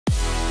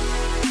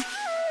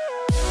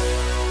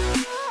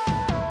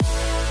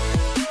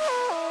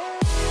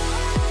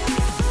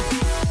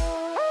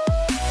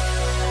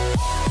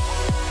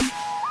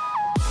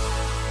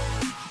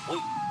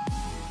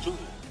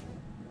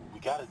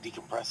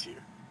this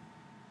here.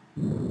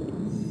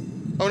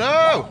 Oh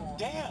no! Oh,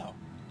 damn!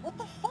 What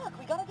the fuck?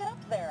 We gotta get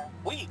up there.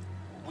 Wait,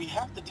 we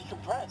have to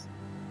decompress.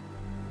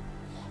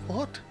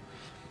 What?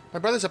 My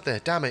brother's up there.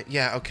 Damn it.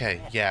 Yeah.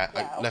 Okay. Yeah.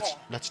 Okay.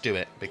 Let's do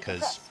it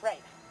because Decompress,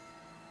 right.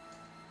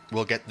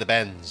 we'll get the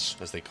bends,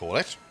 as they call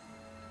it.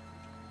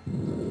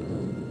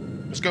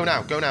 Let's go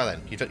now. Go now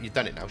then. You've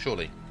done it now,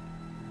 surely.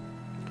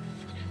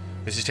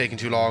 This is taking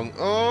too long.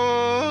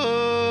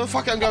 Oh,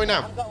 fuck it. I'm going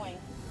now. I'm going.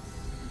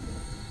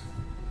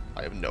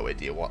 I have no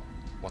idea what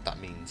that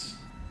means.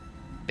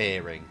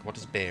 Bearing. What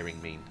does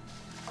bearing mean?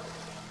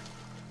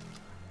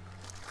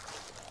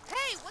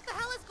 Hey, what the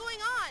hell is going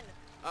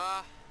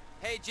on?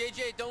 Hey,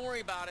 JJ, don't worry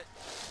about it.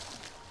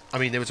 I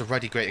mean, there was a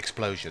ruddy great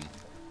explosion.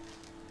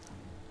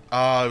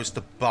 Oh, it was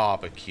the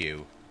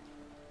barbecue.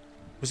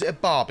 Was it a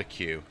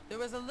barbecue? There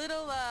was a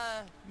little,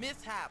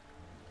 mishap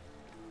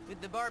with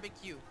the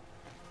barbecue.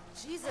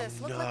 Jesus,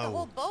 Oh, looked like the no.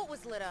 whole boat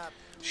was lit up.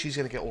 She's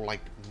gonna get all,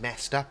 like,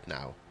 messed up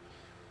now.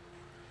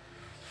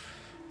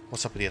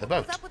 What's up with the other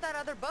boat? What's up with that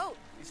other boat?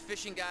 These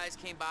fishing guys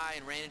came by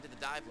and ran into the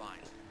dive line.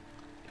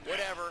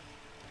 Whatever.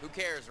 Who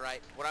cares,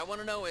 right? What I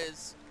want to know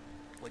is,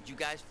 what'd you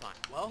guys find?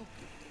 Well,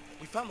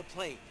 we found the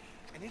plane,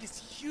 and it is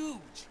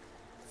huge.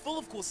 Full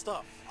of cool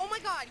stuff. Oh my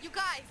god, you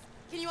guys!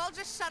 Can you all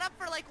just shut up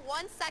for like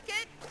 1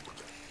 second?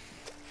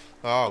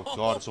 Oh,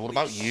 God, it's all Holy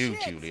about you,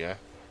 shit. Julia.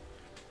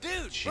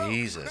 Dude,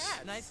 Jesus.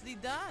 Bro, Nicely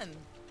done.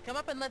 Come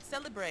up and let's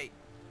celebrate.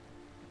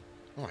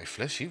 All right,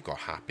 Fliss, you got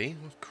happy.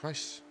 Oh,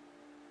 Christ.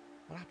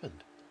 What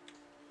happened?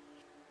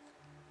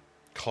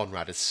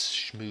 Conrad has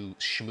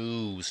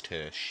schmoozed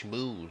her.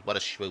 Schmooze. What a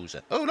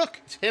schmoozer. Oh,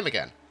 look, it's him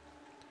again.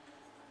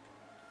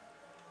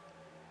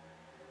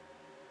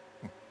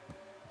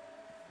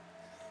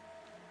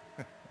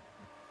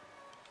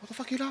 What the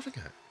fuck are you laughing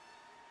at?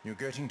 You're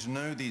getting to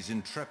know these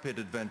intrepid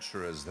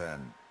adventurers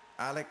then.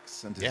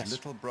 Alex and his Yes.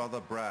 little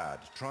brother Brad,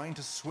 trying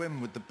to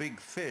swim with the big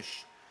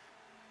fish.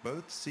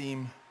 Both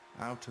seem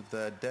out of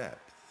their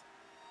depth.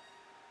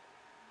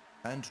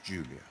 And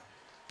Julia,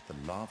 the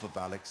love of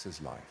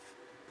Alex's life,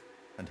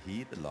 and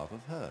he the love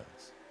of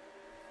hers.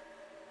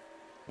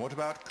 What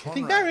about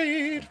Getting Conrad?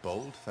 married. A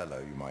bold fellow,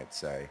 you might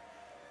say.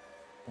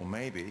 Or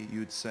maybe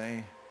you'd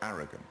say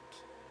arrogant.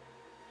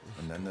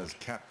 And then there's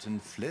Captain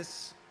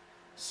Fliss,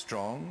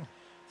 strong,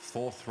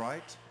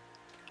 forthright,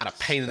 And a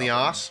pain in the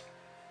stubborn. arse.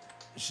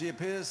 She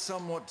appears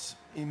somewhat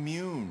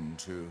immune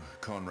to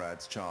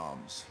Conrad's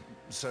charms,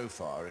 so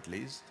far at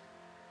least.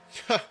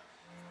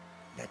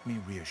 Let me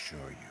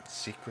reassure you,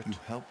 Secret. you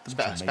help them It's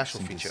a to make special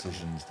some feature.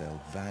 decisions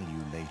they'll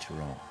value later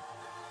on.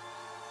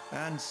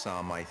 And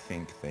some I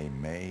think they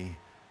may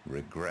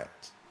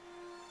regret.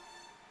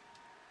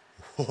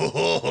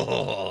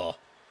 Oh,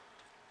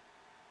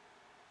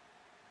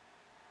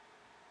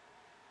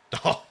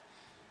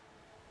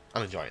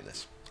 I'm enjoying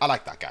this. I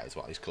like that guy as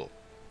well. He's cool.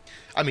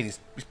 I mean, he's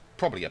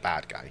probably a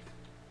bad guy.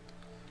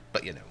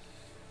 But, you know.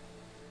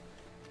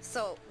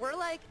 So, we're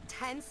like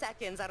 10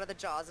 seconds out of the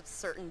jaws of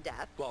certain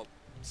death. Well,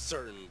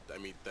 certain, I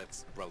mean,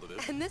 that's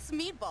relative. And this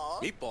meatball...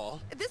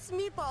 This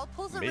meatball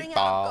pulls a ring out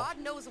Meatball. of God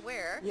knows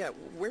where. Yeah,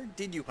 where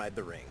did you hide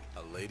the ring?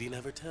 A lady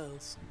never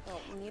tells. Well,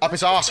 needless Up his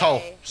to arsehole.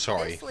 say,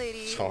 Sorry. this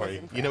lady Sorry.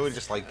 was You know, it impressed.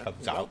 just like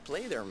comes Well out.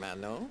 play there,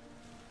 man, no?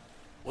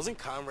 Wasn't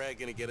Conrad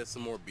gonna get us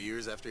some more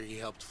beers after he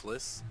helped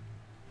Fliss?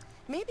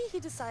 Maybe he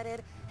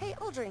decided, hey,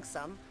 I'll drink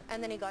some,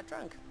 and then he got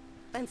drunk.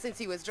 And since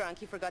he was drunk,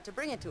 he forgot to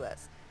bring it to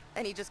us.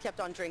 And he just kept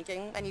on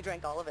drinking, and he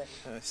drank all of it.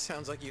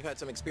 Sounds like you've had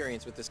some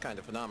experience with this kind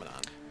of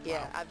phenomenon.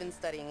 Yeah, I've been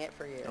studying it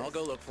for years. I'll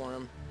go look for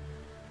him.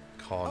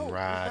 Oh, we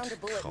Conrad. found a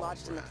bullet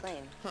lodged in the Conrad.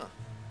 plane. Huh.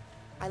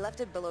 I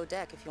left it below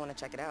deck if you want to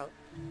check it out.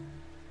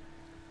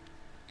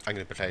 I'm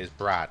going to play as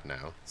Brad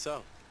now.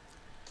 So,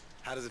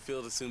 how does it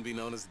feel to soon be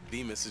known as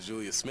the Mrs.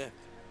 Julia Smith?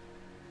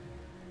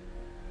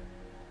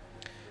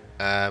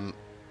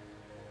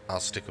 I'll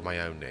stick with my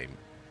own name.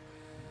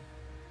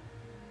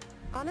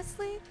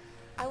 Honestly,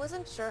 I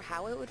wasn't sure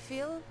how it would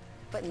feel,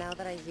 but now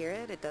that I hear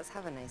it, it does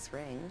have a nice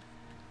ring.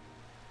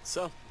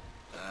 So,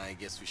 I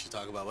guess we should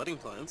talk about wedding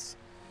plans.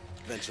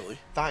 Eventually.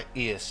 That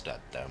ear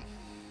stud, though.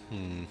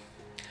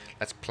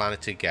 Let's plan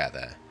it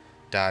together.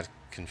 Dad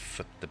can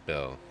foot the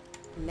bill.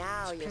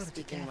 Now you're plan it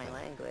speaking my together.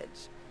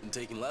 language. And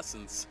taking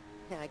lessons.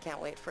 Yeah, I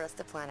can't wait for us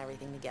to plan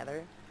everything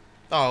together.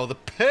 Oh, the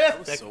I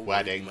was perfect so worried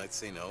wedding. you might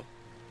say no.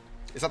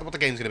 Is that what the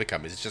game's going to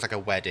become? Is it just like a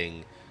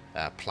wedding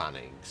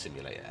planning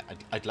simulator?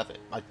 I'd love it.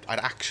 I'd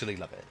actually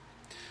love it.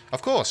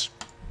 Of course.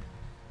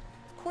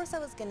 Of course I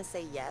was gonna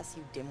say yes,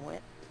 you dimwit.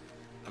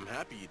 I'm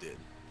happy you did.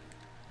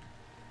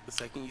 The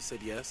second you said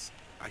yes,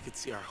 I could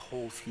see our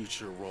whole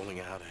future rolling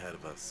out ahead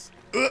of us.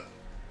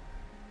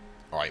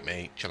 Alright,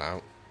 mate. Chill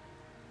out.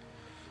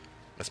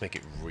 Let's make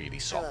it really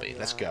soppy. you,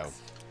 Let's go.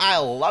 Alex. I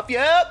love you!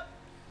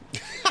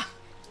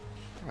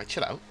 Alright,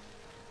 chill out.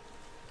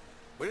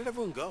 Where did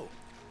everyone go?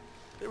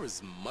 There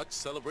was much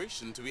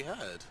celebration to be had.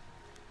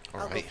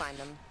 I'll go Alright. find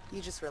them.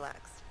 You just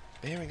relax.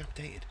 Bearing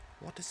updated.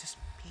 What does this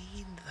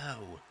mean,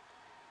 though?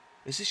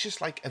 Is this just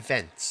like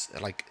events?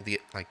 Like,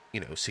 you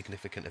know,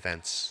 significant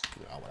events?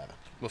 Oh, whatever.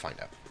 We'll find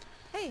out.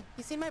 Hey,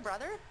 you seen my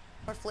brother?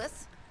 Or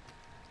Fliss?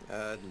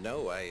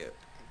 No, I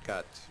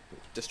got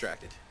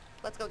distracted.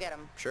 Let's go get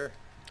him. Sure.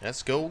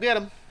 Let's go get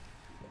him.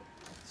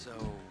 So,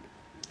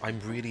 I'm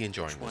really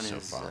enjoying which one this so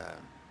is, far.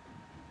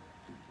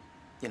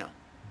 you know,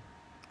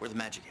 where the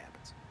magic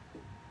happens?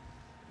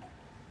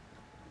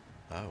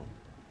 Oh.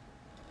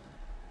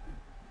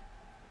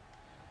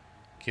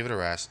 Give it a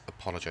rest.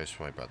 Apologize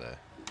for my brother.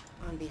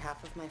 On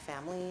behalf of my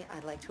family,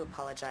 I'd like to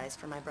apologize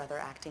for my brother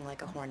acting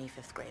like a horny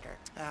 5th grader.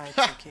 It's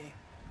okay.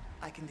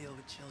 I can deal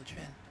with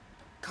children.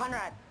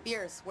 Conrad,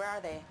 beers, where are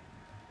they?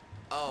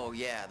 Oh,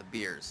 yeah, the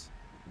beers.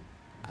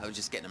 I was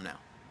just getting them now.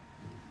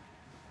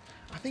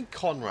 I think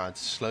Conrad's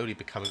slowly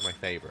becoming my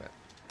favourite.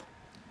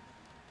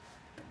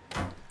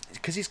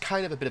 Because he's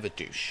kind of a bit of a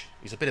douche.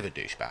 He's a bit of a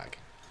douchebag.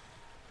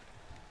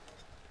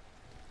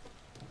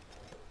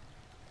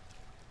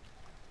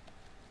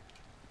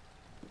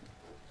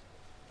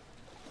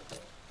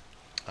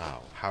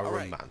 Oh, how All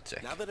right,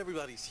 romantic. now that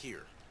everybody's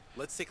here,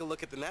 let's take a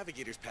look at the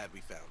navigator's pad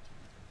we found.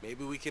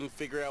 Maybe we can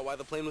figure out why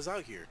the plane was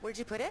out here. Where'd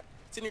you put it?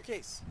 It's in your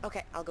case.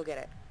 Okay, I'll go get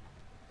it.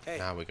 Hey,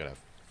 Now we're going to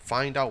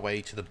find our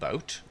way to the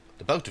boat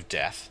of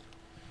death,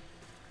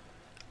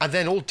 and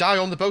then all die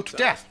on the boat of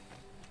death.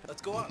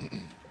 let's go up.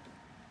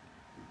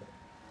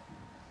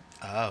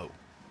 Oh,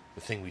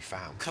 the thing we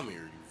found. Come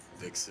here, you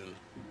vixen.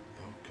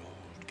 Oh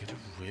God, get a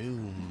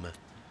room.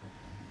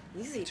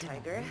 Easy,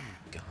 Tiger.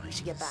 Guys. We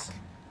should get back.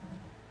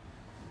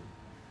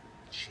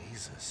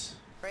 Jesus.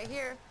 Right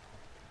here.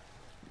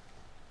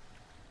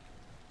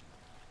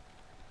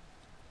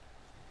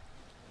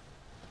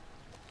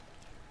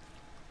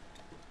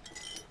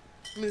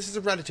 I mean, this is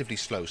a relatively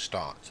slow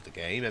start to the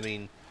game. I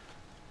mean,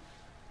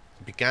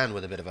 it began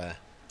with a bit of a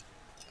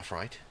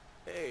fright,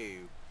 Hey,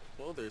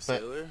 well there, but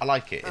sailor. I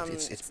like it.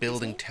 It's excuse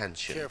building me?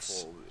 tension.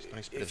 Careful. It's a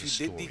nice bit of If a you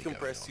story did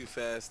decompress going too on.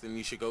 fast, then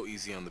you should go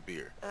easy on the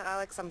beer.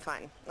 Alex, I'm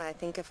fine. I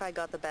think if I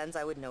got the bends,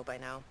 I would know by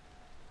now.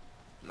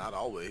 Not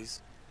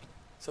always.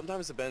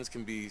 Sometimes the bends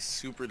can be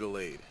super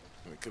delayed.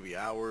 It could be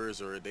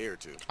hours or a day or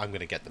two. I'm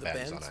gonna get the, The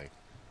bends, bends? aren't I?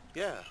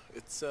 Yeah,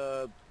 it's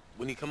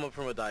when you come up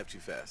from a dive too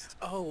fast.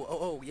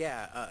 Oh,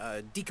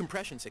 yeah,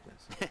 decompression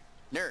sickness.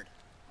 Nerd.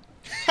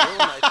 Little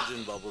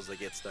nitrogen bubbles that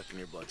get stuck in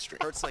your bloodstream.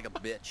 Hurts like a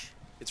bitch.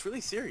 It's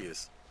really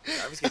serious.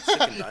 Divers get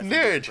sick and die from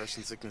Nerd.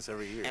 decompression sickness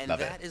every year. And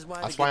Love it. that is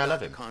why That's the why I good love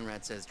Dr. him.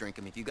 Conrad says drink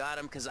them if you got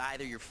them, because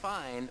either you're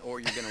fine or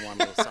you're going to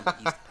want a little something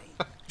easy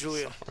pain.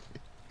 Julia,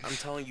 I'm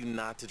telling you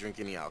not to drink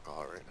any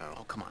alcohol right now.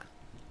 Oh, come on.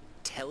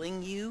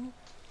 Telling you?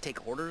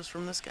 Take orders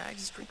from this guy?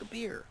 Just drink a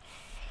beer.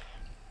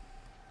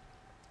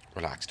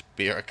 Relaxed.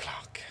 Beer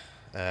o'clock.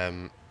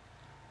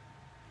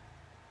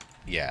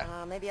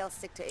 Yeah. Maybe I'll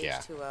stick to Yeah.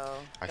 H2O.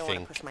 I Don't want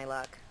think- to push my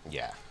luck.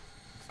 Yeah.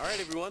 All right,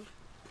 everyone,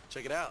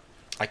 check it out.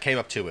 I came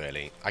up too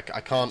early. I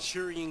can't.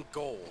 Turian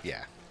gold.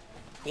 Yeah.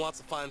 Who wants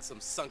to find some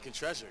sunken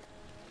treasure?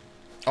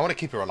 I want to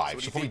keep her alive. So what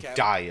do She'll you probably think,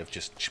 die of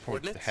just. She'll probably,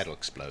 the Coordinates? head will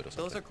explode or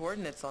something. Those are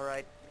coordinates, all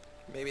right.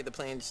 Maybe the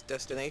plane's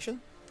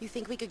destination? You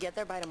think we could get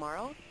there by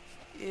tomorrow?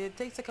 It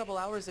takes a couple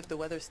hours if the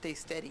weather stays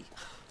steady.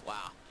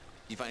 Wow.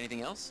 You find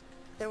anything else?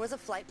 There was a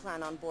flight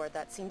plan on board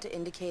that seemed to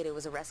indicate it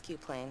was a rescue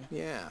plane.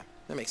 Yeah,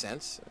 that makes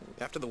sense.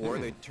 After the war,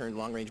 they turned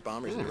long-range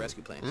bombers into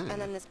rescue planes. And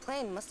then this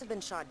plane must have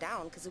been shot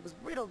down because it was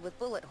riddled with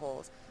bullet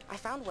holes. I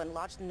found one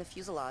lodged in the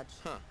fuselage.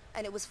 Huh.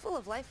 And it was full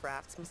of life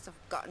rafts. Must have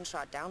gotten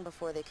shot down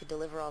before they could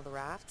deliver all the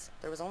rafts.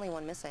 There was only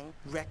one missing.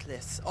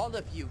 Reckless, all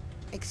of you.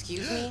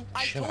 Excuse me?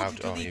 I Chill told out. you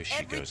to Oh, here leave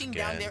she goes everything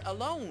down again. there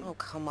alone. Oh,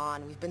 come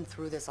on. We've been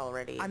through this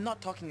already. I'm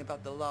not talking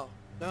about the law.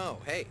 No,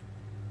 hey,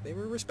 they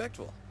were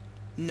respectful.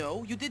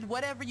 No, you did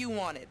whatever you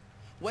wanted.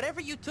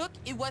 Whatever you took,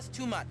 it was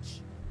too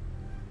much.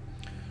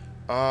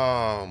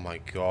 Oh my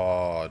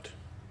God.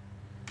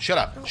 Shut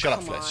up. Oh, Shut up,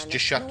 come Fliss. on.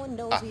 Just shut No one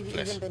knows up, we've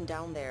Fliss. even been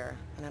down there.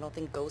 And I don't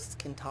think ghosts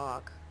can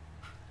talk.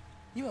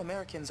 You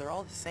Americans are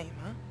all the same,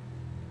 huh?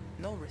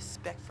 No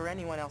respect for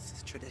anyone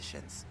else's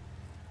traditions.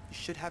 You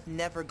should have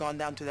never gone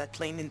down to that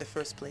plane in the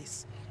first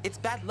place. It's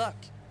bad luck.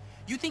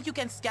 You think you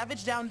can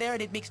scavenge down there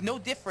and it makes no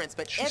difference,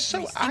 but She's so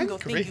every single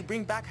angry. thing you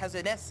bring back has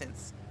an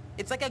essence.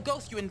 It's like a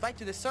ghost you invite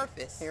to the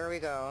surface. Here we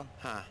go.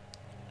 Huh.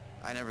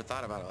 I never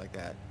thought about it like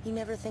that. You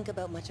never think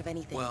about much of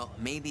anything. Well,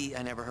 maybe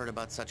I never heard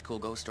about such cool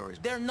ghost stories.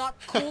 They're not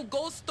cool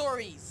ghost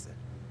stories.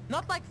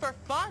 Not like for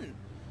fun.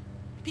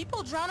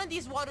 People drown in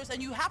these waters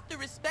and you have to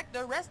respect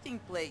their resting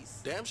place.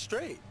 Damn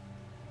straight.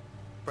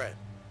 Brad,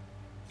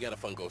 you got a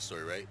fun ghost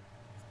story, right?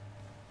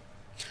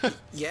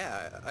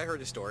 Yeah, I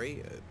heard a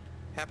story.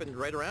 Happened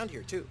right around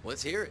here, too.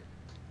 Let's hear it.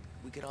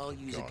 We could all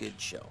use God. a good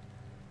show.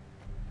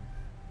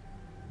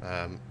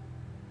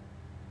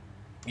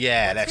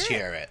 Yeah, let's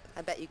hear it.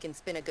 I bet you can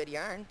spin a good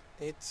yarn.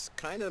 It's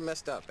kind of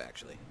messed up,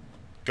 actually.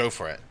 Go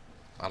for it.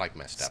 I like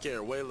messed up. Scare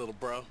away, little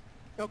bro.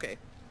 Okay,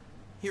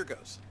 here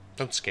goes.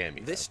 Don't scare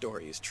me. This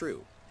story is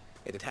true.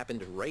 It had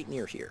happened right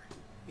near here,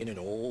 in an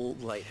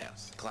old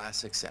lighthouse.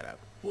 Classic setup.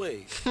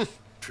 Wait,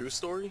 true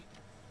story?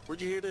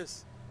 Where'd you hear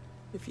this?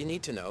 If you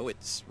need to know,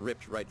 it's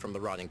ripped right from the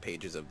rotting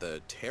pages of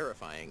the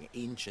terrifying,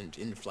 ancient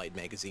in-flight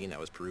magazine I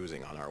was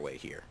perusing on our way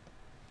here.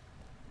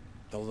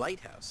 The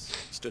lighthouse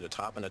stood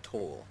atop an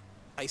atoll,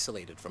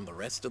 isolated from the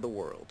rest of the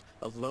world,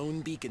 a lone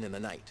beacon in the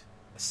night,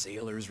 a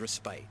sailor's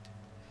respite.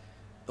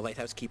 The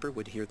lighthouse keeper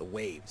would hear the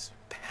waves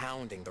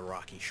pounding the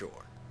rocky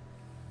shore.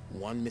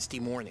 One misty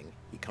morning,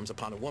 he comes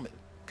upon a woman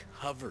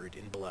covered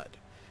in blood.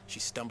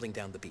 She's stumbling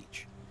down the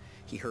beach.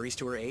 He hurries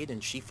to her aid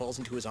and she falls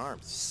into his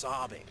arms,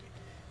 sobbing.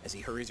 As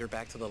he hurries her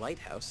back to the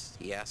lighthouse,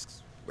 he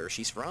asks where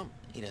she's from.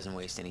 He doesn't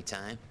waste any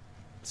time.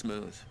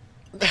 Smooth.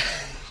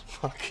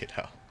 Fucking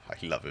hell.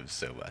 I love him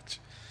so much.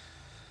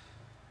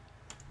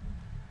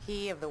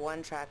 He of the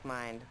one-track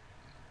mind.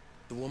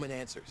 The woman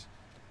answers,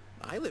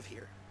 I live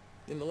here,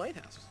 in the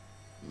lighthouse.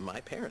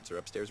 My parents are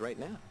upstairs right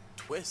now.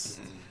 Twist.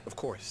 Of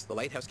course, the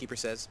lighthouse keeper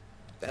says,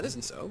 that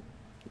isn't so.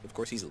 Of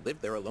course, he's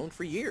lived there alone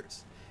for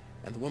years.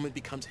 And the woman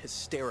becomes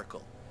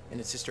hysterical and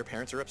insists her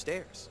parents are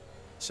upstairs.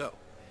 So,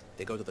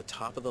 they go to the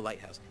top of the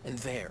lighthouse, and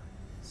there,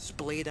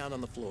 splayed out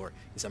on the floor,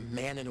 is a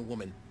man and a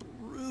woman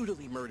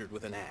brutally murdered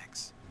with an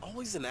axe.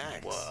 Always an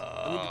axe.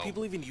 Whoa. I mean, do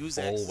people even use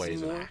axes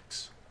Always an anymore?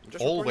 axe.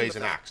 Just Always reporting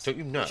an the axe, facts, don't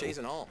you know? cliches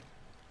and all.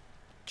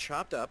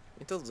 Chopped up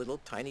into little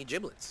tiny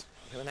giblets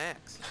with an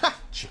axe. Ha!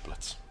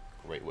 Giblets.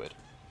 Great word.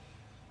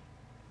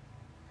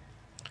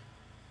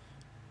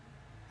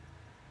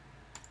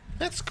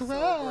 That's gross.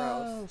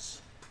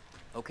 gross.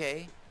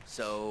 Okay,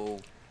 so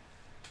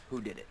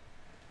who did it?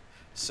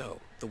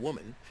 So, the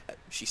woman,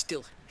 she's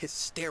still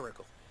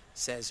hysterical,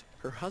 says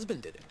her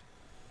husband did it.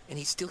 And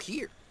he's still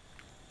here.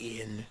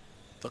 In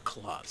the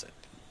closet.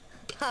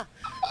 Ha!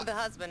 The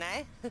husband,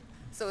 eh?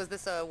 So is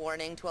this a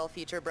warning to all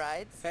future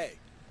brides? Hey,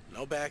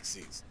 no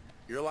backseas.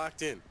 You're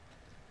locked in.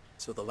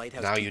 So the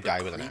lighthouse Now keeper you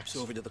die with an creeps axe.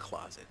 over to the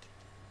closet,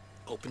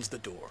 opens the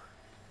door,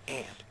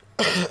 and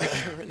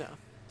sure enough,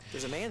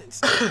 there's a man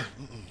inside.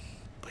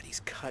 But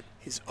he's cut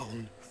his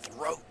own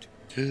throat.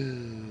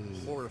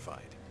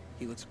 Horrified,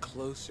 he looks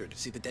closer to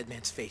see the dead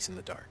man's face in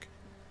the dark.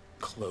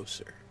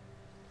 Closer.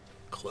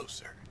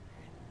 Closer.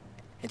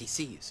 And he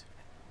sees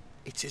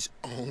it's his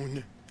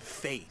own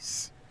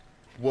face.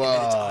 Whoa. And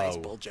then its eyes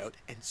bulge out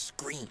and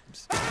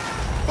screams.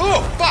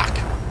 Oh, fuck!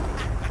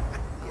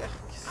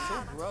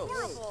 So gross.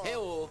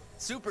 Horrible. Hey,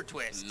 super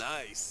twist.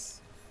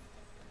 Nice.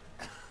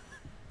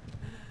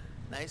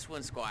 Nice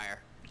one, Squire.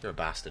 You're a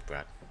bastard,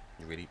 Brad.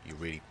 You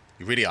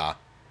really are.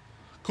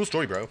 Cool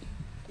story, bro.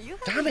 You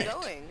have Damn it it.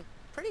 going.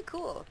 Pretty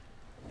cool.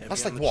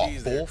 That's Heavy like on the what,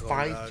 cheese there, 4,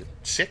 5, Conrad.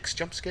 6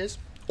 jump scares?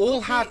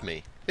 All had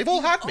me. They've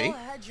all had me. All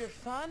had your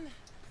fun.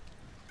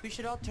 We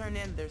should all turn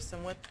in. There's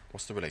somewhat.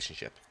 What's the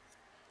relationship?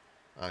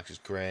 Alex is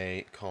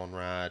great.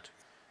 Conrad.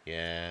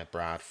 Yeah.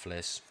 Brad.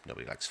 Fliss.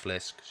 Nobody likes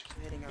Fliss. 'Cause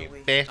Heading our you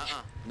way. bitch.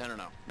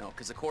 No,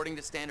 because according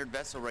to standard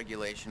vessel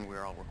regulation,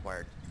 we're all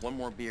required one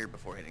more beer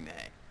before hitting the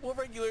hay. What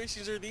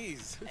regulations are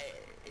these?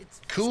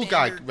 It's Cool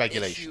guy standard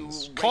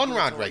regulations. issue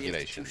Conrad regulatory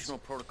regulations. Institutional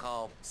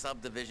Protocol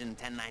Subdivision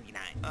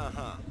 1099.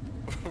 Uh-huh.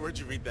 Where'd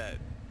you read that?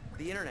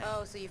 The internet.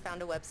 Oh, so you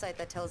found a website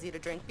that tells you to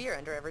drink beer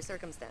under every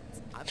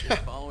circumstance. I'm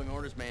just following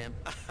orders, ma'am.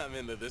 I'm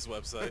into this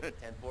website.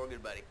 10-4,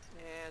 good buddy.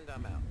 And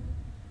I'm out.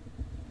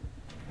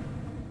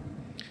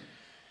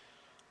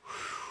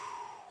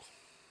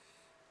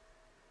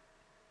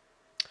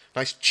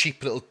 Nice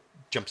cheap little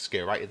jump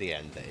scare right at the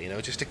end there, you know,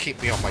 just to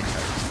keep me on my toes.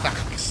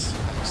 Thanks.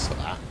 Thanks for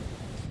that.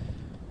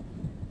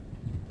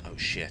 Oh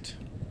shit.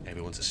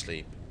 Everyone's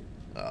asleep.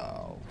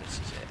 Oh, this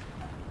is it.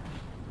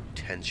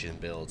 Tension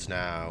builds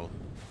now.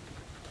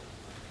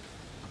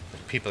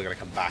 People are going to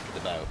come back at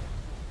the boat.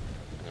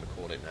 I'm going to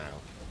call it now.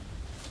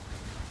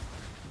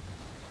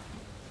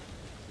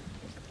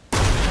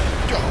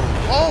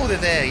 Oh, they're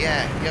there,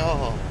 yeah.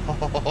 Yo.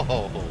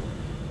 Oh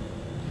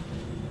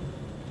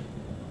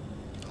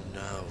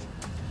no.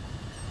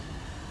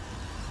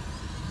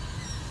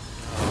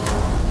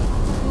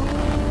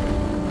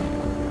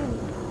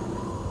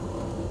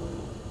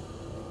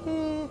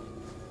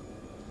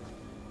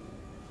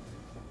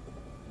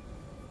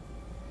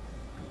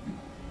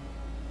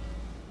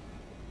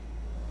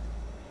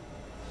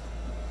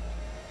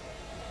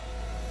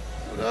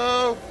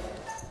 No.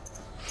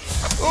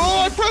 Oh,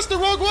 I pressed the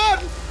wrong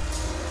one.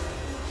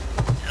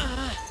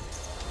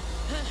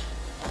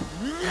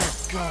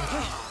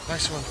 God,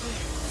 nice one.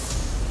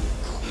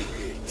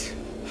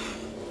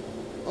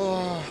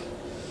 Oh,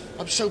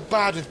 I'm so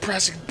bad with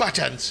pressing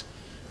buttons.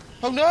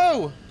 Oh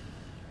no.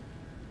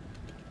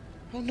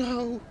 Oh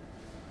no.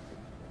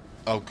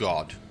 Oh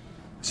God.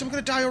 Is someone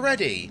gonna die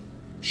already?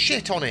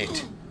 Shit on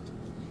it.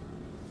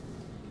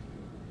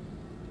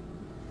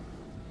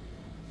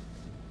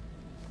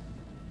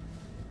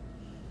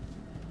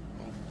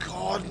 Oh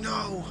God,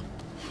 no.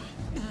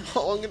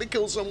 Oh, I'm gonna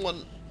kill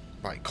someone.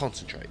 Right,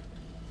 concentrate.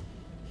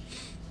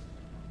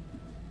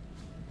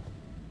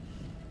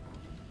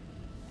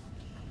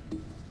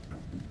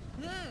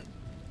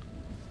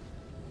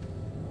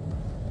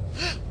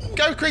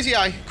 Go, crazy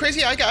eye!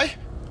 Crazy eye guy!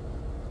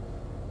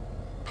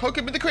 Poke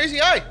him in the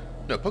crazy eye!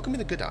 No, poke him in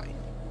the good eye.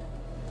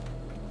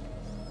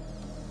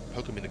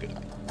 Poke him in the good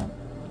eye.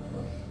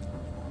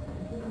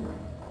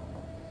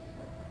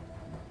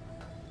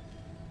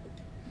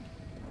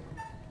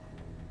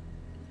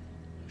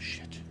 Oh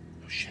shit.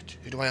 Oh shit.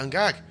 Who do I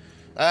ungag?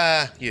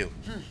 You.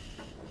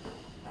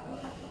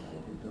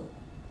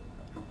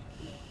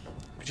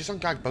 We just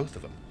ungag both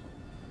of them.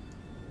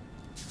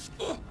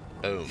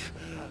 Boom.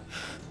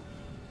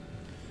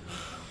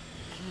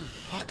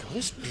 Fuck,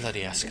 this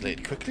bloody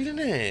escalated quickly, didn't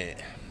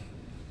it?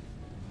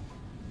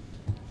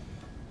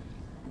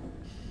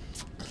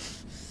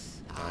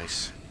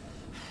 Nice.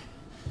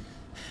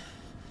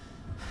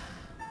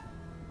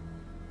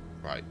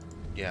 Right.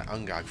 Yeah,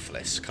 ungag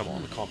Fliss. Come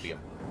on, we can't be a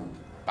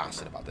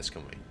bastard about this,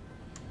 can we?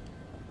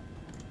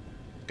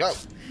 Go!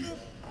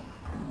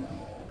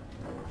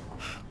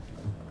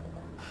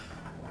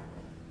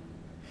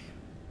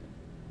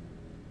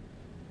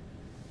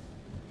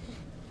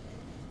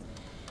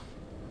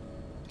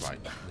 Right,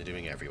 they're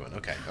doing everyone.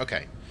 Okay,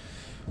 okay.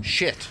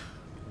 Shit.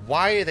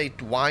 Why are they...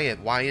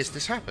 Why has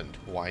this happened?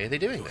 Why are they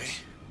doing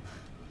this?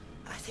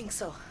 I think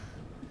so.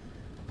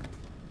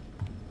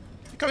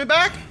 You coming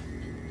back?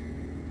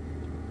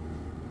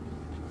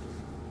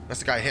 That's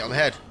the guy hit on the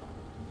head.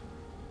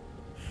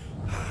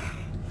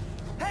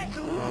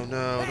 Oh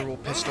no, they're all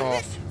pissed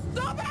off.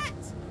 Stop it!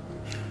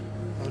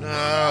 Oh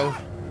no.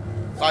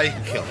 I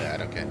can kill it, I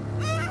don't care.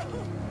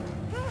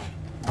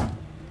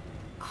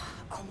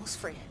 Almost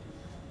free.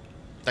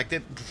 Like,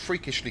 they're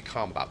freakishly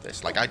calm about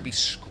this. Like, I'd be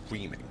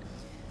screaming.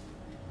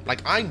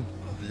 Like, I'm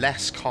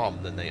less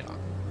calm than they are.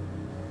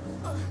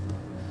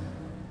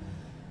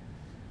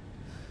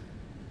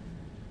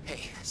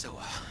 Hey, so,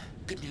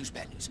 good news,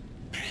 bad news.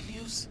 Bad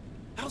news?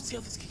 I don't see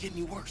how this could get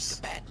any worse.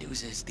 The bad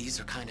news is these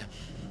are kind of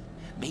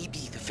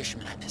maybe the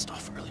fishermen I pissed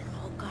off earlier.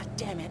 Oh, god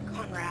damn it,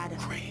 Conrad.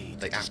 Great.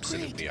 They That's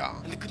absolutely great.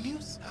 are. And the good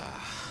news?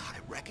 I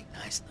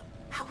recognize them.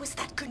 How is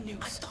that good news?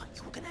 I thought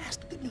you were gonna ask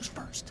the good news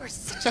first. You're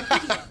such an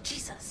idiot.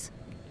 Jesus.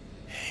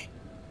 Hey,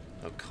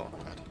 Oh,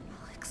 Conrad.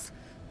 Alex,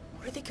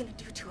 what are they gonna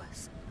do to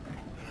us?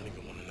 I don't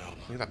even want to know.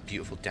 Look at that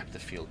beautiful depth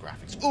of field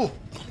graphics. Oh!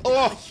 Get out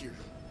Oh! of here.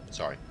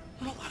 Sorry.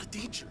 I'm in a lot of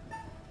danger.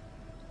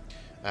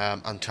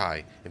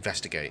 Untie.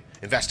 Investigate.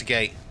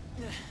 Investigate.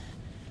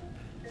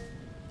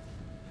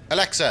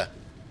 Alexa!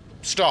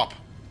 Stop!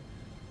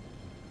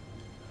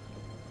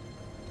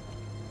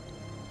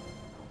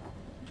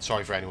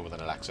 Sorry for anyone with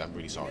an Alexa, I'm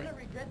really sorry. You're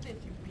gonna regret this,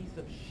 you piece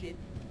of shit.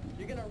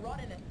 You're gonna rot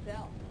in a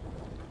cell.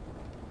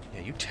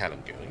 Yeah, you tell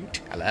him, girl. You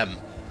tell him.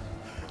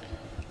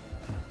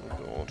 Oh,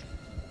 God.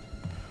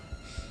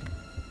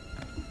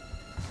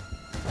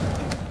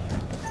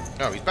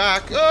 Oh, he's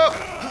back.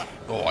 Oh!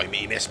 Oh,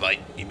 he missed, mate.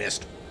 He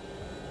missed.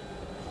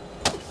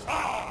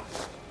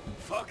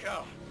 Fuck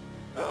out.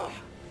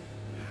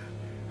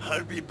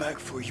 I'll be back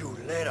for you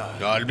later.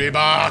 I'll be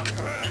back!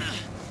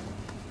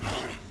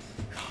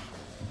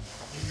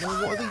 No,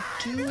 what are they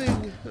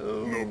doing?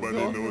 Oh, Nobody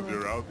God. knows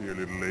you're out here,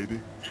 little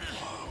lady.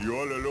 You're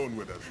all alone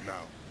with us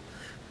now.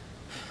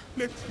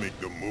 Let's make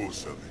the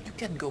most of it. You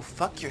can go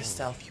fuck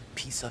yourself, you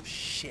piece of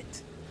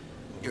shit.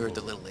 You're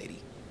the little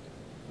lady.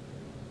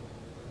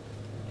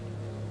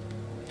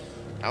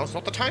 Now's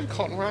not the time,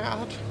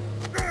 Conrad.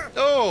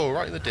 Oh,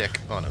 right in the dick.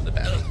 Oh, no, the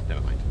belly.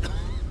 Never mind.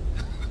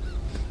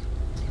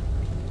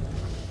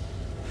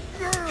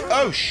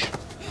 Oh, shh!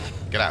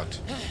 Get out.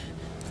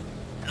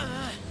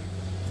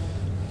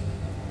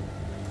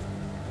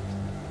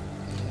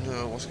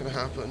 No, what's gonna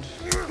happen?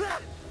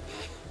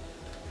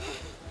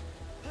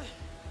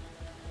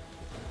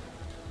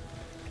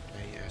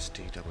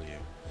 ASDW.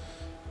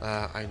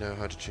 I know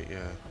how to cheat,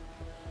 yeah.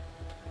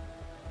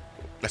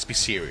 Let's be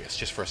serious,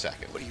 just for a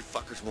second. What do you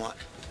fuckers want?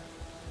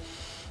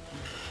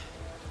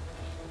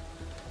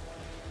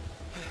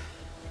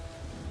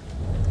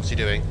 What's he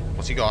doing?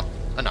 What's he got?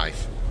 A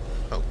knife.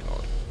 Oh,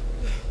 God.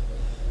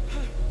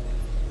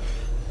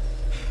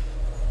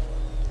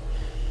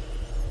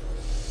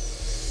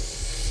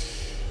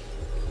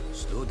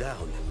 Slow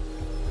down.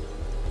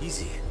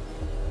 Easy.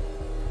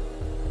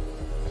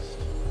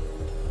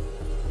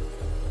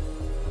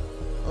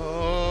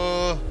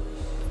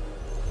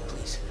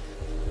 Please.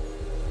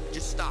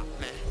 Just stop,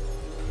 man.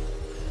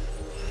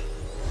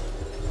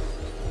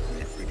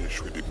 We'll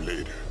finish with him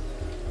later.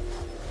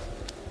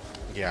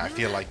 Yeah, I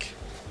feel like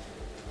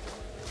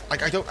I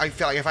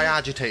feel like if I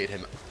agitated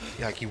him,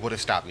 like he would have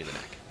stabbed me in the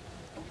neck.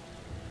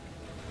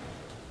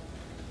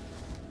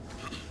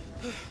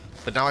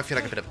 But now I feel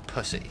like a bit of a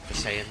pussy for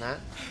saying that.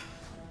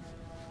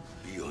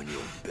 Be on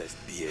your best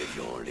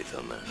behavior,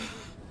 little man.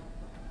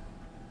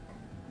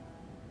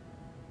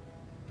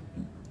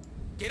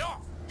 Get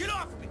off! Get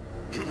off me!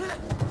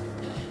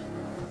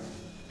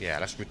 Yeah,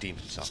 let's redeem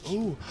himself.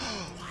 Ooh,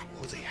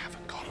 oh, they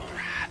haven't got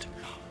Brad.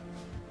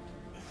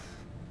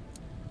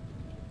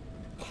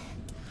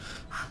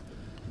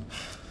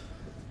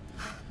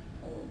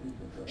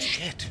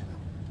 Shit.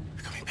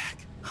 You're coming back.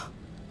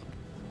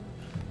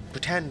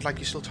 Pretend like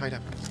you're still tied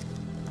up.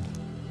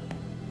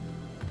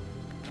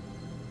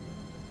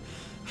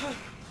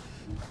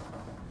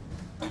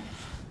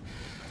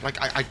 Like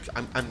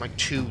I'm like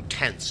too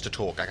tense to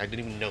talk. Like I don't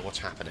even know what's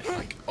happening.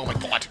 Like, oh my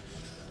God.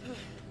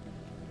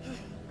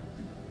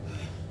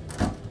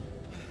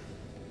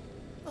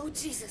 Oh,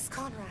 Jesus,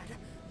 Conrad.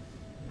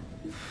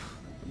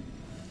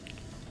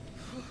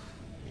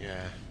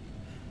 Yeah.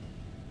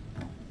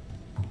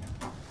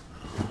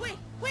 Wait,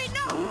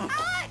 no!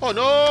 Alex! Oh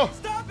no!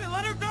 Stop it,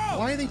 let her go!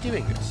 Why are they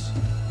doing this?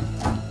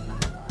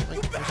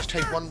 Like, we just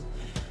take one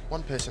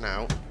person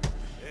out.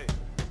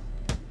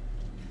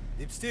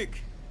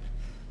 Lipstick.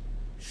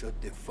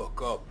 Shut the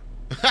fuck up.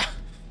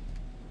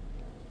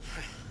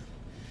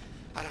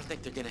 I don't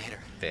think they're gonna hit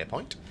her. Fair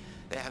point.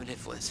 They haven't hit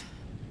Fliss.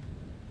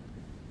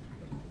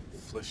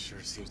 Fliss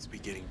sure seems to be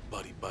getting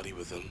buddy-buddy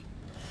with him.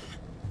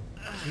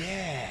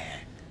 Yeah,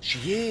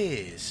 she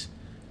is.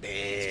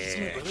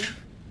 Bitch.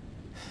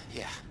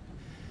 Yeah.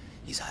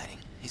 He's hiding.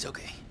 He's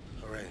okay.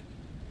 Alright.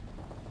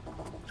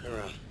 Turn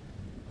around.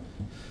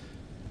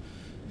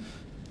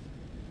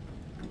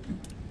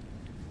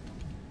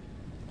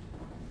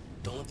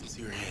 Don't let them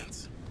see your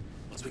hands.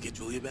 Once we get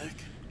Julia back,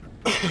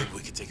 maybe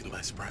we can take them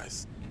by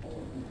surprise.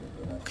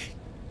 Okay,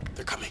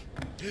 they're coming.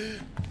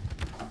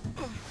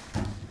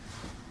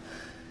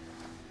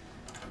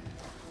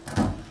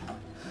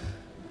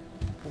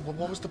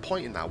 What was the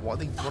point in that? What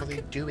are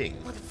they doing?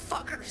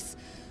 Motherfuckers!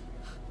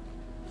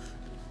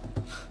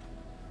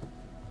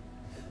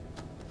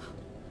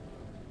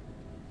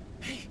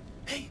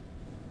 Hey,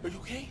 are you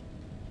okay?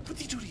 What did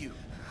he do to you?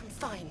 I'm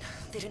fine.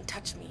 They didn't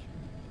touch me.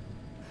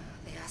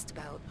 They asked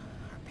about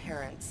our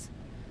parents.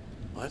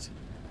 What?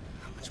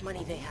 How much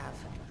money they have.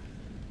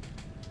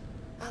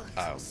 Alex,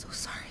 I'm so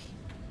sorry.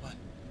 What?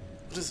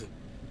 What is it?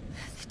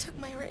 They took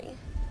my ring.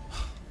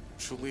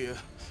 Julia,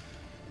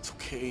 it's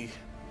okay.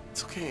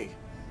 It's okay.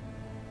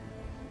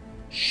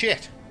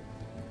 Shit.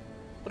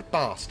 What a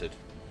bastard.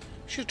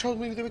 Should have told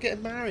me they were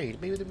getting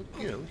married. Maybe they were,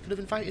 you know, we could have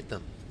invited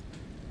them.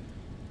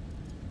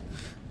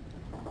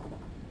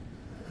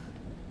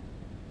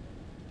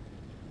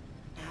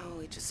 Now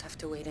we just have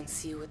to wait and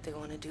see what they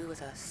want to do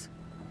with us.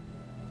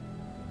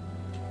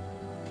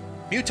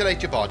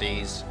 Mutilate your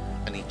bodies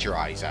and eat your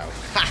eyes out.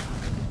 Ha!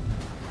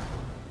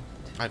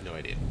 I have no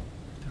idea.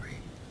 3,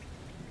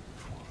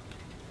 4,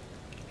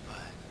 5,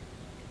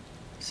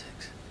 6,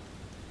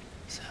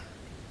 7,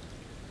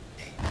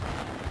 8.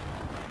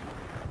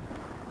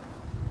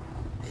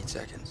 8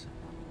 seconds.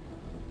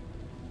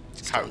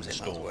 Current Storm's 8 miles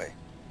storm. away.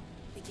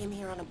 We came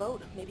here on a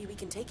boat. Maybe we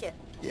can take it.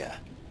 Yeah.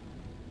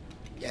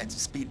 Yeah, it's a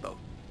speedboat.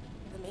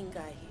 The main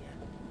guy here.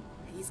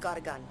 He's got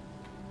a gun.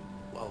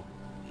 Well,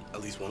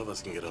 at least one of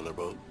us can get on their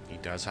boat. He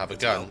does have a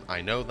Let's gun. go.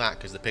 I know that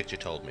because the picture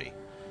told me.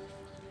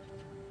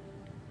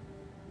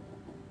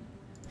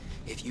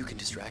 If you can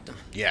distract them,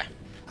 Yeah.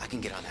 I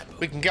can get on that boat.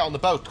 We can get on the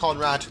boat,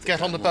 Conrad.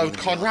 Get on the boat,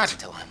 Conrad.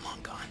 Until I'm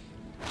long gone.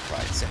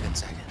 Right, 7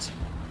 seconds.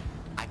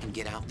 I can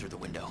get out through the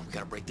window. We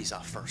gotta break these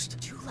off first.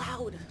 Too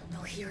loud.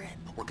 They'll hear it.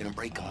 We're gonna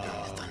break them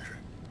during the thunder.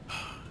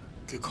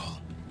 Good call.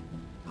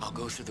 I'll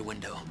go through the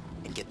window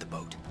and get the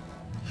boat.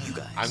 You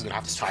guys. I'm gonna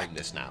have to distract time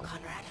this now.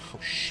 Conrad. Oh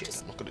shit!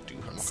 Just I'm not gonna do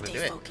it.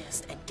 Stay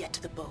focused and get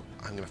to the boat.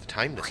 I'm gonna have to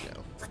time this Okay,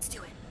 now. let's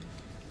do it.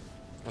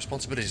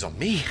 Responsibility's on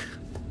me.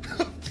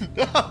 1,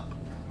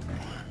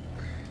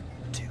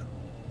 2,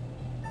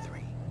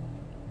 3,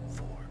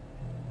 4,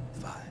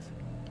 5,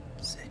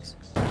 6.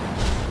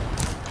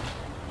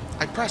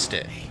 I pressed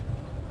it.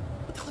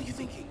 What the hell are you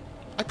thinking?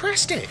 I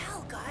pressed it.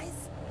 Hell,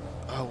 guys.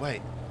 Oh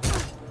wait.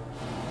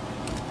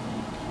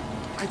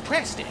 I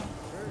pressed it.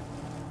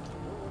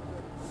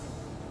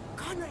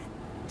 Conrad,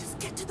 just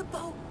get to the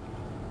boat.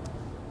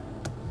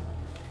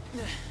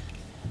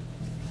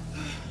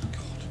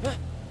 God.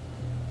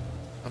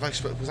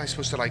 Was I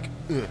supposed to like?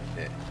 It?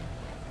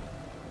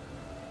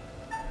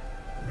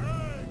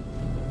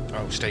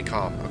 Oh, stay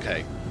calm.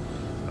 Okay.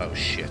 Oh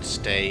shit.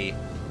 Stay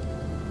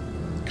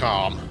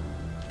calm.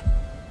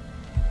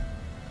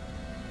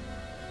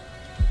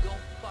 Go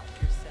fuck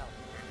yourself.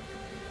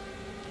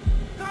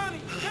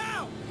 Connie,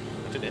 now!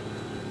 I did it.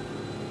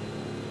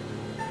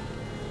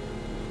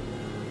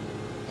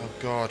 Oh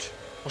god.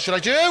 What should I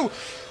do?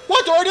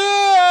 What do I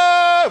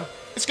do?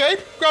 Escape?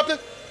 Grab the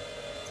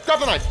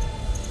knife.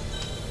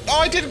 Oh,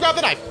 I didn't grab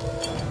the knife.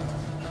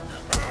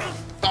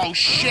 Oh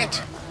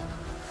shit.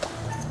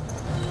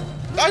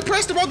 I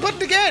pressed the wrong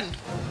button again.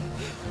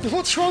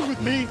 What's wrong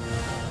with me?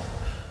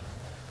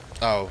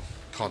 Oh,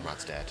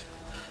 Conrad's dead.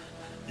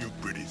 You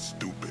pretty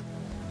stupid.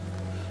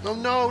 Oh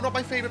no, not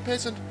my favorite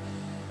person.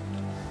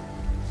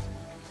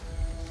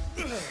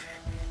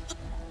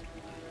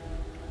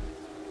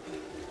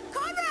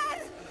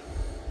 Conrad!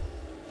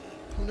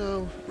 Oh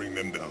no. Bring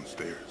them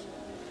downstairs.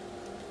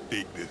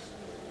 Take this.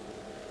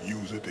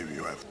 Use it if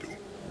you have to.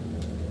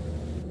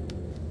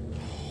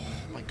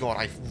 Oh my god,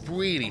 I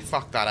really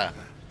fucked that up.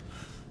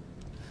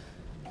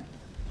 Oh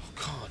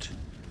god.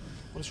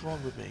 What is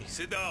wrong with me?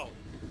 Sit down.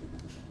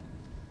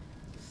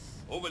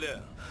 Over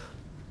there.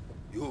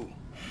 You,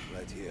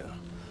 right here.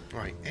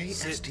 Right,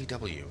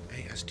 ASDW.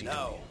 ASDW.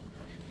 Now.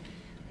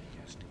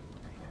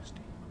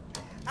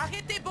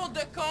 Arrêtez, bande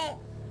de cons!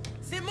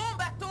 C'est mon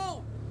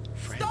bateau!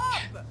 French.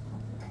 Stop!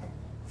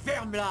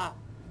 Ferme-la,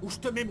 ou je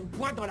te mets mon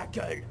poing dans la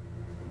gueule.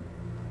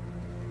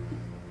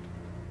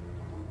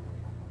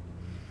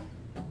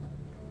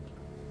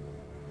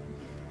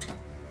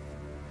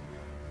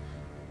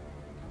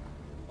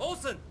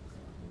 Olsen,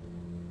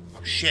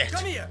 Oh shit.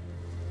 come here.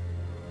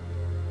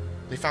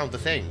 They found the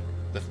thing.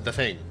 The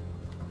thing.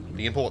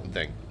 The important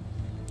thing.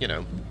 You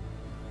know.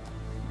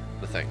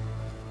 The thing.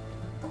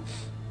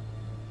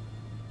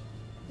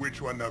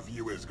 Which one of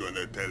you is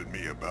gonna tell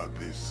me about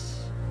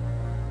this?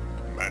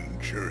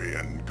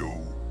 Manchurian goo.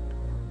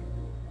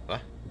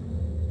 What?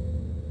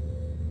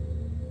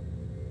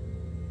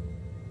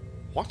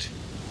 What?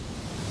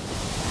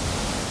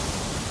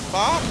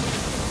 Bob?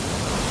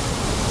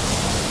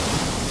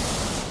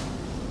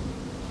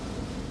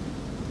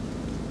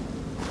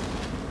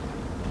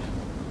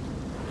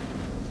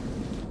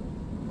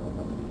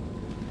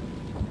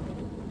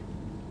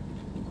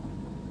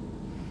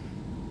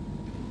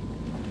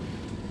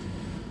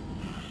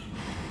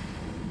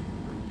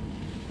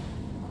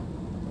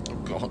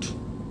 God.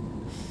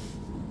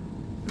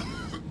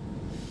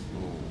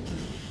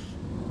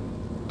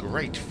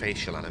 Great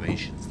facial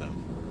animations, though.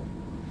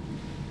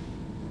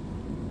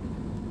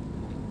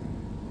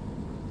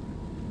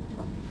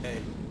 Hey,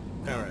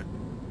 Conrad.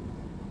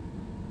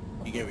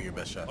 You gave it your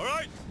best shot. All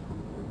right,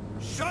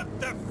 shut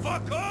the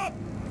fuck up!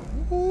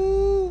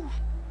 Ooh.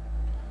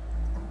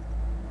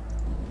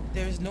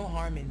 There's no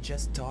harm in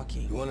just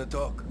talking. You wanna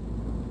talk?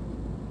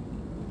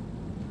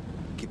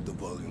 Keep the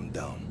volume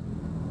down.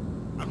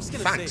 I'm just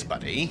gonna Thanks, say,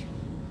 buddy.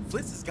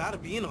 Fliss has got to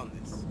be in on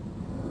this.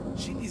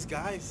 She and these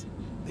guys,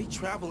 they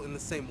travel in the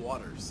same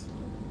waters.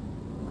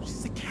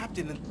 She's the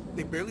captain and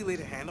they barely laid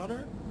a hand on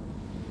her?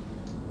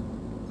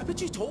 I bet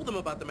you told them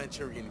about the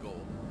Manchurian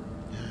gold.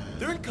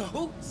 They're in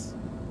cahoots.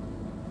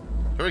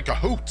 They're in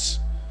cahoots.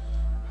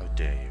 How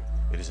dare you?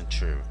 It isn't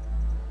true.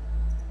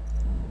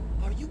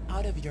 Are you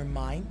out of your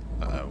mind?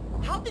 Uh-oh.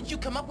 How did you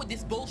come up with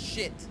this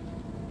bullshit?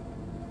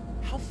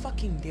 How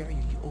fucking dare you,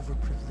 you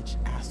overprivileged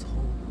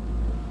asshole?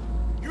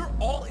 You're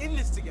all in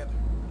this together.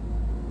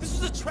 This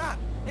was a trap,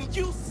 and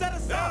you set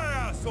us up.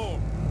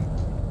 Asshole!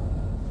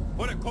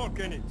 Put a cork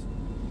in it.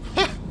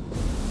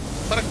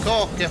 Put a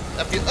cork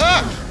up your...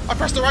 Ah! I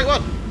pressed the right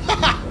one!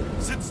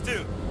 Sit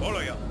still, all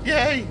of you.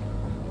 Yay!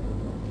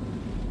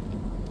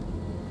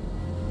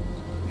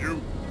 You,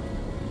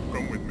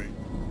 come with me.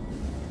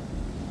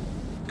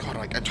 God,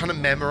 like, I'm trying to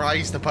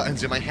memorize the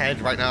buttons in my head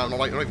right now. I'm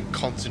not even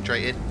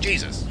concentrated.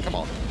 Jesus, come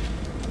on.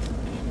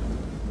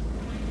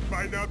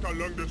 Find out how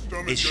long the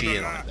storm is Is gonna she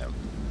in on it, last. though?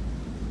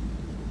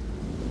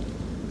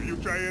 If you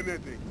try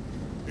anything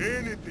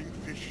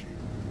fishy,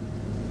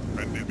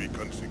 and there'll be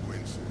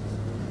consequences.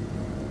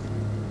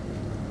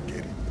 Get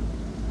it?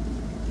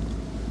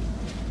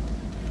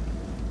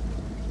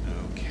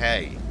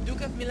 Okay.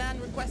 Duke of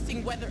Milan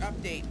requesting weather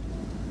update.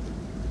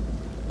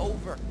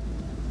 Over.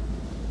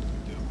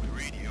 Duke, we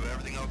read you.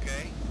 Everything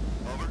okay?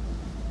 Over.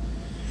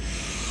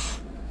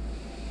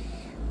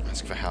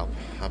 Ask for help.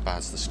 How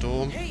bad's the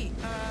storm? Hey,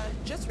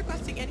 just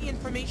requesting any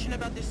information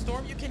about this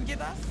storm you can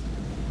give us?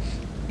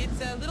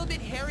 It's a little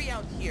bit hairy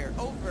out here.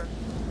 Over.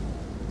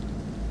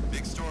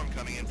 Big storm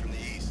coming in from the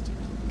east.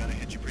 Gonna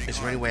hit you pretty Is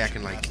there hard. any way I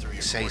can, Pass like, through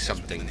your say quarters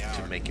something within the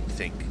to hour. make him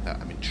think that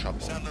I'm in trouble?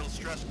 Sound a little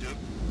stressed, Duke.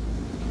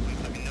 Please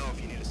let me know if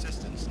you need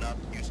assistance. Not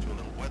used to a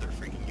little weather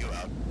freaking you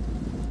out.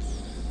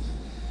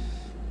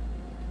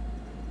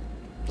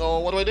 Oh,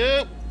 what do I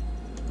do?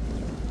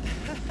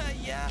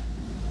 Yeah.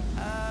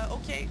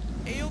 Okay.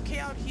 A-okay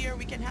out here.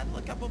 We can handle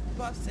a couple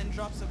puffs and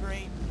drops of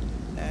rain.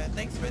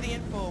 Thanks for the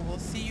info. We'll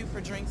see you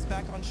for drinks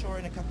back on shore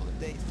in a couple of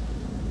days.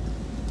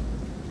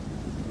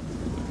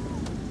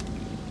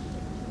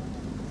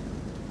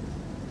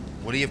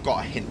 Would he have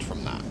got a hint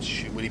from that?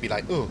 Would he be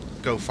like, oh,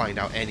 go find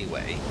out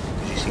anyway?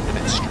 Because you seemed a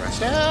bit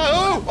stressed.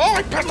 Oh,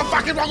 I pressed the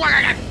fucking wrong one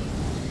again!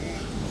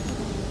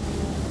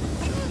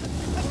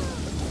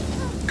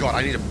 God,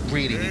 I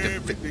really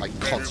need to, like,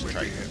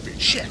 concentrate.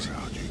 Shit!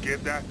 You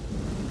get that?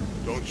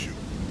 Don't you?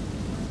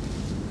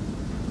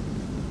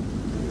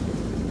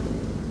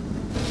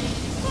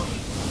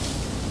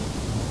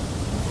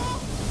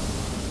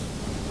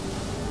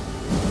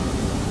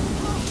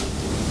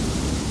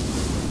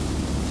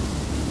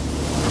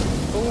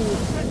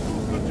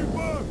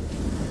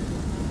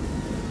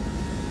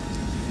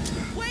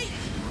 Wait!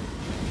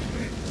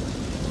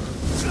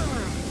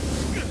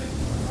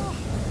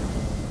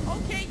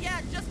 Okay,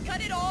 yeah, just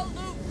cut it all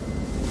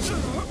loose.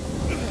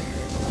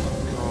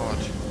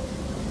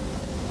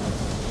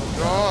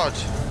 God.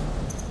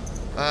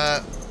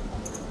 God!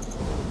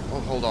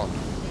 Oh, hold on.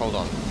 Hold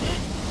on.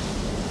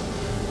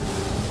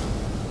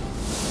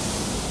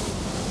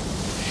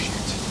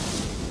 Shit.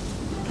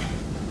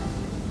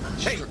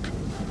 Hey!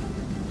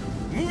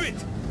 Move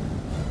it!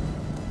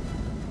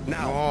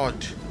 Now.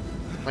 God.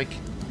 Like,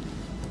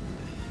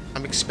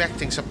 I'm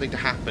expecting something to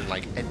happen,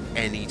 like, at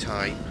any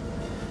time.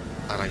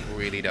 And I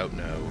really don't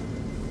know.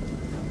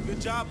 Good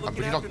job I'm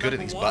looking really after not good at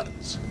number these one.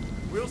 buttons.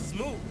 Real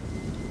smooth.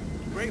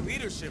 Great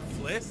leadership,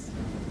 Fliss.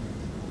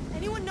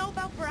 Anyone know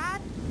about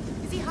Brad?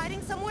 Is he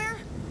hiding somewhere?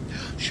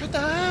 Shut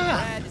up!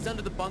 Brad is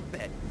under the bunk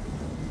bed.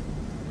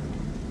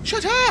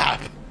 Shut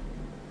up!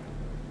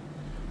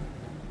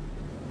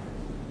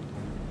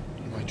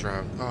 He might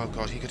drown. Oh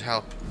God, he could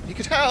help. He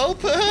could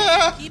help!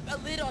 Keep a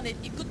lid on it.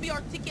 It could be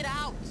our ticket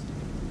out.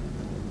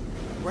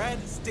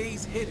 Brad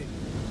stays hidden.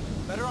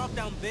 Better off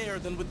down there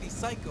than with these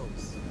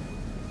psychos.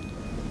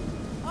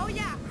 Oh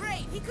yeah,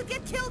 great. He could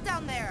get killed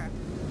down there.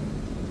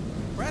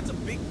 Brad's a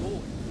big boy.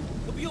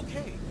 He'll be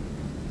okay.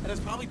 And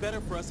it's probably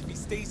better for us if he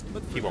stays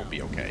put for He won't now.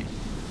 be okay.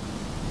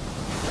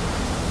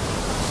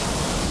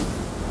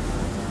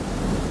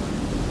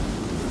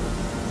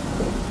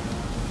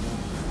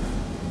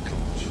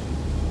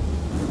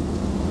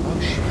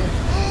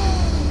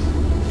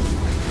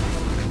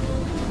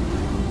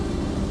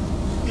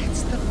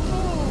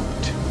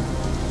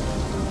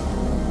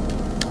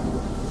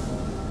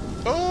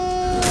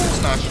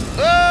 smash.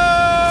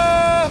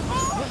 Ah!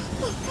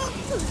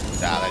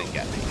 Nah, that didn't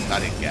get me. That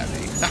didn't get me.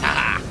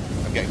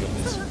 I'm getting good at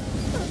this.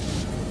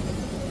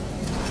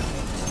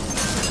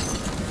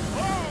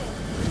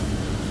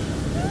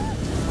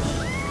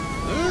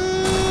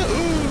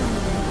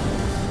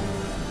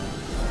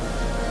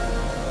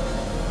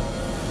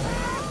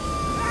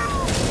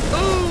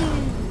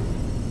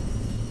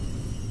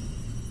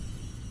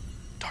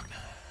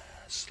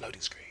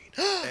 Loading screen.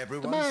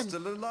 Everyone's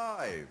still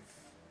alive.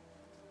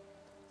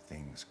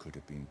 Things could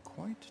have been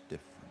quite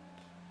different.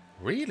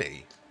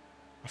 Really?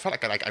 I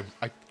felt like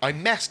I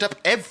messed up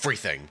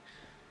everything.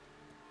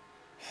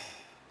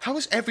 How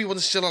is everyone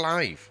still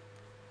alive?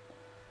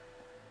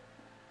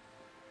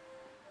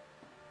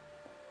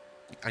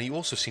 And you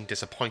also seem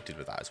disappointed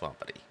with that as well,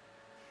 buddy.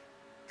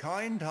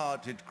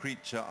 Kind-hearted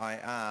creature I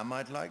am,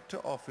 I'd like to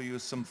offer you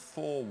some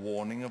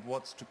forewarning of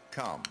what's to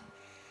come.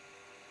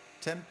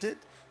 Tempted?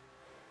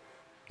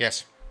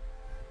 Yes.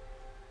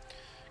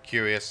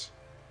 Curious?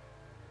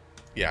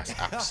 Yes,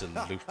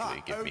 absolutely.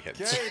 Give me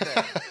hints. Okay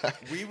then.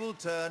 We will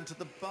turn to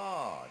the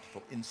Bard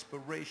for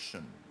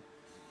inspiration.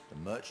 The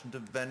Merchant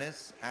of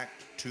Venice,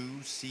 Act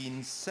 2,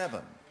 Scene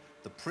 7.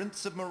 The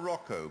Prince of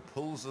Morocco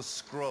pulls a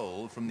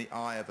scroll from the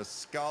eye of a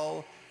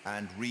skull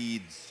and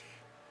reads,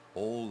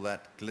 "All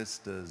that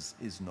glisters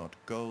is not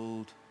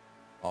gold.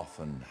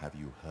 Often have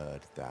you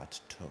heard that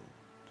told."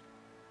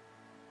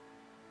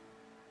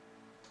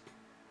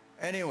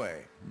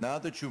 Anyway, now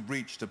that you've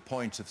reached a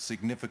point of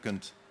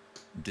significant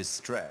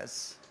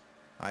distress,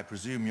 I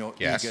presume you're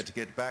eager to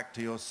get back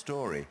to your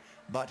story.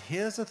 But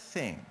here's a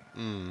thing.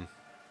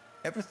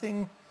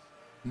 Everything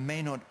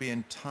may not be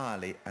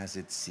entirely as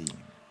it seems.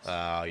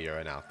 Oh, you're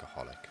an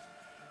alcoholic.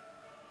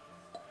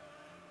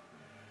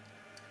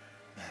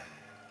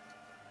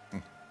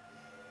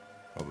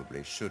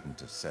 Probably shouldn't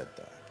have said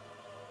that.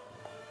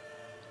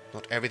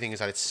 Not everything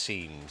is as it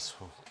seems.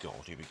 Oh,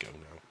 God, here we go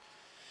now.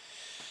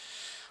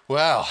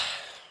 Well,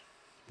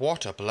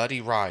 what a bloody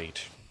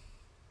ride.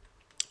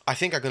 I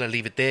think I'm going to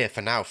leave it there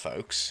for now,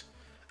 folks.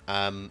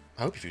 I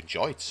hope you've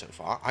enjoyed so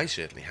far. I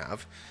certainly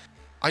have.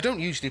 I don't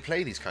usually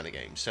play these kind of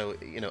games, so,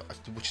 you know,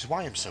 which is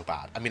why I'm so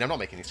bad. I mean, I'm not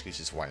making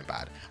excuses for why I'm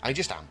bad. I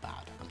just am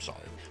bad. I'm sorry.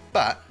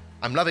 But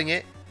I'm loving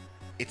it.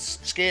 It's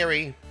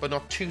scary, but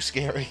not too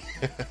scary,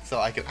 so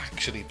I can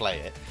actually play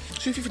it.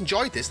 So if you've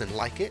enjoyed this, then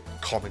like it,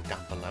 comment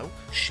down below,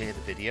 share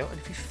the video, and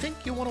if you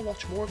think you want to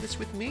watch more of this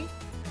with me,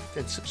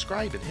 then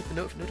subscribe and hit the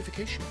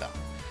notification bell.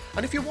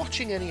 And if you're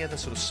watching any other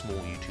sort of small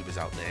YouTubers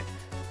out there,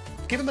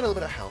 give them a little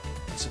bit of help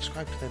and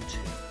subscribe to them too.